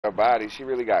her body. She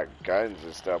really got guns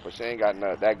and stuff, but she ain't got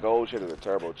none. That gold shit is a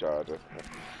turbocharger.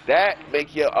 That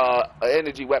make your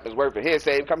energy weapons worth it. Here,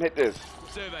 Save, come hit this.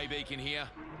 Survey beacon here.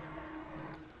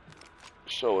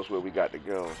 Show us where we got to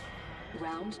go.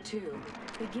 Round 2,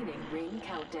 beginning ring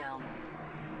countdown.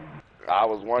 I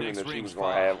was wondering if she was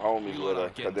gonna have homies with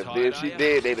her, because if she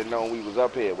did, they'd have known we was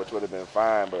up here, which would have been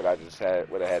fine. But I just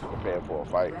would have had to prepare for a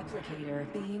fight.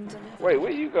 Wait,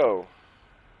 where you go?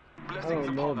 I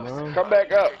don't know, man. Come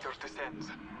back up.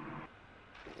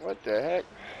 What the heck?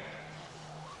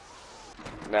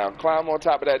 Now climb on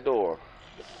top of that door.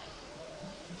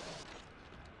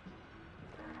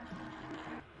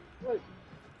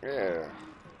 Yeah.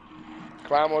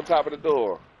 Climb on top of the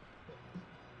door.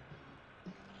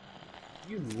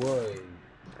 You would.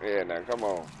 Yeah, now come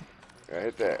on. Yeah,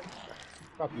 hit that.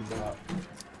 Fuck you, dog.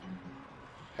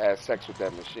 Have sex with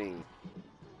that machine.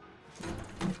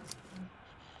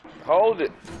 Hold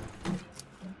it.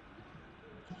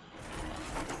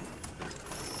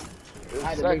 I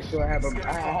had to make sure I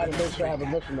have a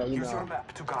mission though, you know.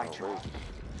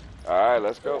 Alright,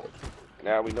 let's go.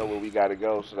 Now we know where we gotta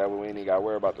go, so that way we ain't gotta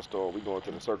worry about the storm. We going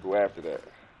to the circle after that.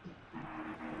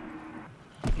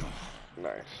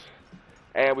 Nice.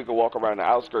 And we can walk around the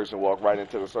outskirts and walk right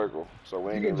into the circle. So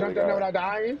we ain't You can jump down there without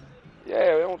dying?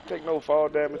 Yeah, we don't take no fall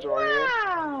damage on here.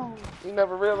 You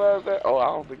never realized that? Oh, I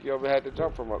don't think you ever had to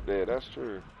jump from up there. That's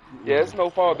true. Yeah, it's no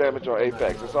fall damage on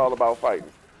Apex. It's all about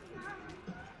fighting.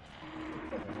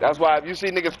 That's why if you see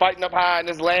niggas fighting up high and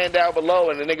just land down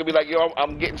below and the nigga be like, yo,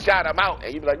 I'm getting shot, I'm out.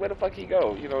 And you be like, where the fuck he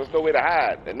go? You know, there's nowhere to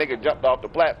hide. The nigga jumped off the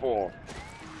platform.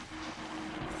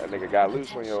 That nigga got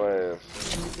loose on your ass.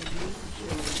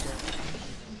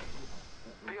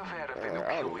 Man,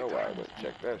 I don't know why I wouldn't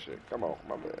check that shit. Come on,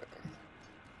 my bad.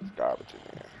 It's garbage in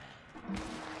there.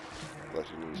 Unless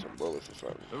you need some bullets or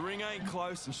something. The ring ain't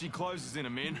close and she closes in a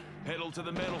min. Pedal to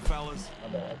the metal, fellas.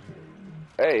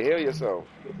 Hey, heal yourself.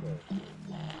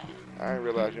 I didn't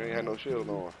realize you ain't had no shield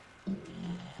on.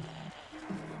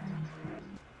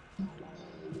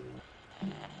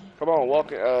 Come on,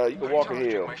 walk. You can walk and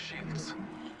heal.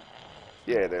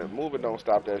 Yeah, then moving don't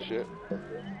stop that shit.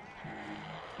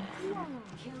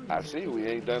 I see we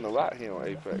ain't done a lot here on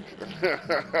Apex.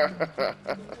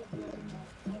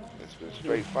 It's been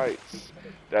straight fights.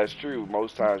 That's true.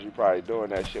 Most times you probably doing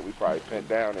that shit. We probably pinned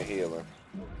down and healing.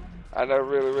 I never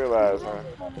really realized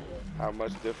how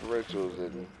much differentials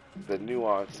and the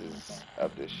nuances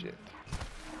of this shit.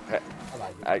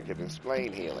 I can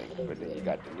explain healing, but then you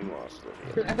got the nuances of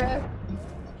healing. Okay,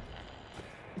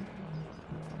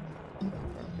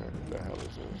 what the hell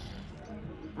is this?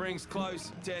 Ring's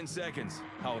close, 10 seconds.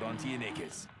 Hold on to your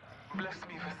knickers. Bless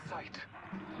me with sight.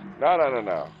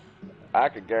 No. I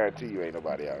can guarantee you ain't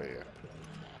nobody out here.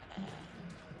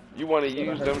 You want to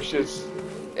use them shits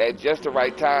at just the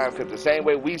right time, because the same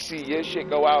way we see your shit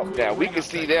go out, now we can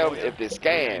see them if they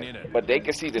scan, but they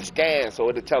can see the scan, so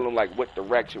it'll tell them like what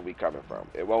direction we coming from.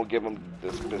 It won't give them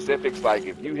the specifics like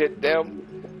if you hit them,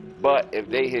 but if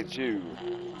they hit you.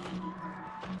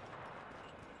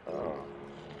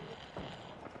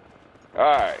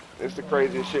 Alright, this is the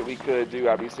craziest shit we could do.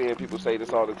 I be seeing people say this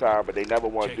all the time, but they never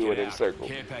want to do it in circle.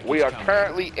 We are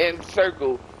currently in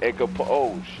circle and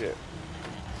oh shit.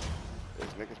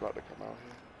 This nigga's about to come out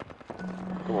here.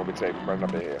 Come on, big tape, run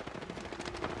up in here.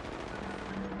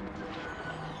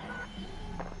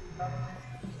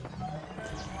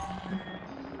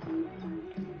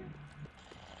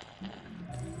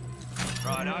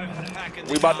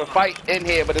 We about to fight in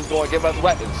here, but it's going to give us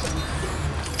weapons.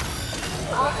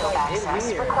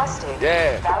 Access requested.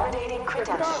 Yeah. Validating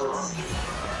credentials.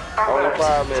 Only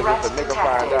problem is if the nigga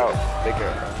find out, they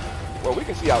can. Well, we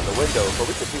can see out the window, so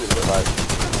we can see what it looks like.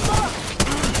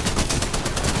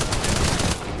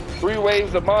 3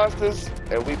 waves of monsters,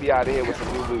 and we be out of here with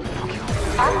some new loot.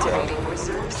 Activating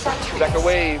reserve sentries. Second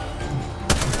wave.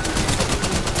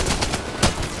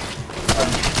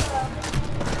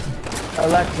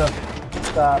 Alexa,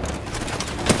 stop.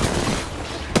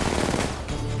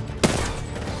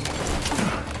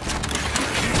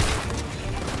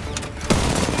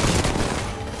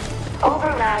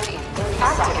 Override in 30 seconds.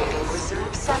 Activating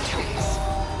reserve sentries.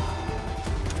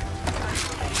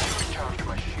 Charge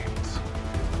my shields.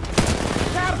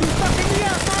 Stop, you fucking me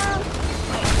up, man!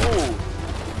 Ooh.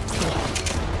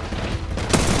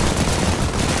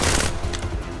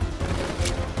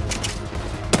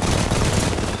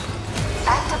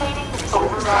 Activating the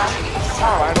override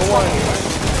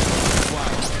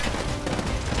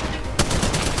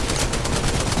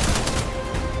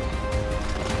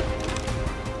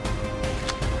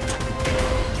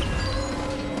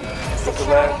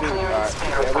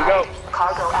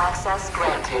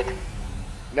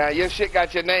Now your shit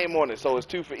got your name on it, so it's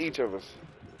 2 for each of us.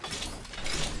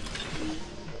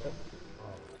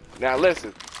 Now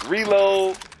listen,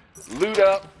 reload, loot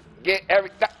up, get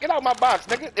out my box,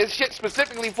 nigga. It's shit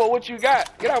specifically for what you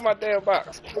got. Get out my damn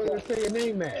box. Where does it say your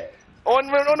name at? On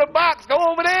the box, go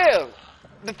over there.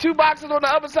 The 2 boxes on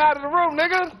the other side of the room,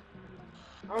 nigga.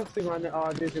 I don't see my name. Oh,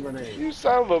 I did see my name. You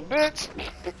son of a bitch.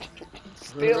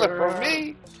 Stealing from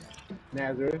me.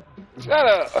 Nazareth. Shut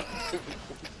up.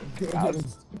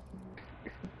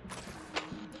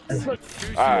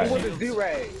 Alright. What is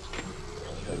D-Ray?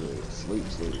 Sleep.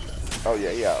 Oh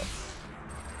yeah, he out.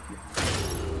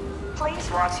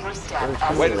 Please watch your step.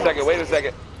 as Wait you a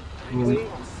second.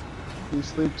 You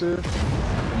sleep too?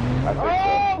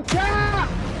 Oh, God!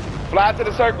 Fly to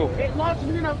the circle. It launched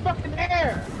me in the fucking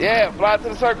air. Yeah, fly to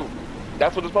the circle.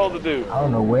 That's what it's supposed to do. I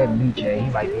don't know where Meech at. He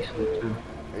might be asleep too.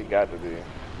 He got to be.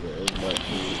 Yeah, it might be.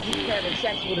 He's having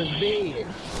sex with his bed.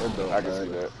 Window, I can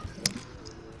see that.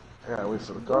 I gotta wait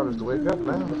for the garbage to wake up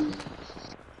now.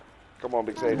 Come on,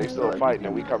 Big Say, they still fighting,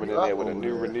 and we coming in there with a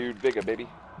new, renewed vigor, baby.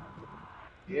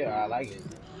 Yeah, I like it.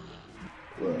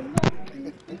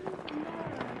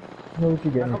 What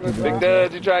you getting into, Big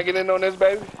Dud, you trying to get in on this,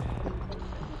 baby?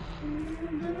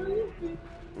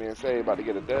 Me and Say about to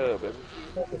get a dub, baby.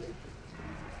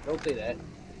 Don't say that.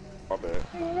 My bad.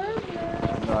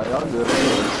 Nah, y'all good.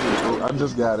 I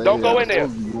just got in. Don't go in there.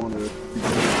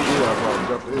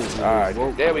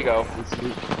 Alright, there we go. I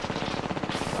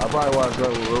probably watched that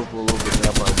with Rope for a little bit, and I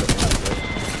probably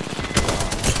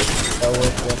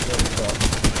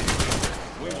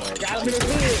Got him in the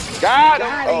head. Got him!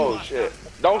 Oh, shit.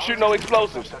 Don't shoot no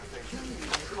explosives.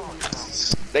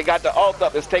 They got the alt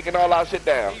up. It's taking all our shit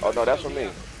down. Oh, no, that's from me.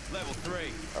 Level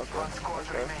 3.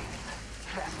 Okay.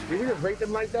 Did we just break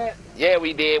them like that? Yeah,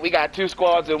 we did. We got 2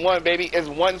 squads in one, baby. It's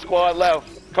 1 squad left.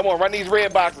 Come on, run these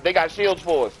red boxes. They got shields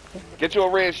for us. Get you a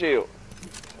red shield.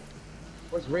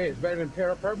 What's red? It's better than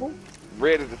purple?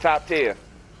 Red is the top tier.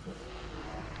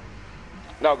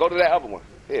 No, go to that other one.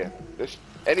 Here.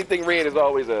 Anything red is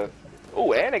always a...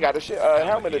 Ooh, and they got a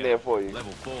helmet in there for you.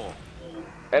 Level 4.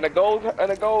 And a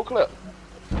gold clip.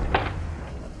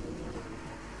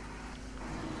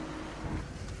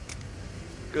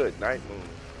 Good night, Moon.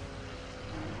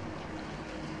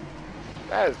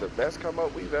 That is the best come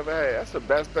up we've ever had. That's the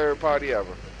best third party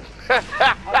ever.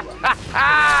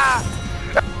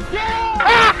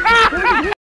 Yeah!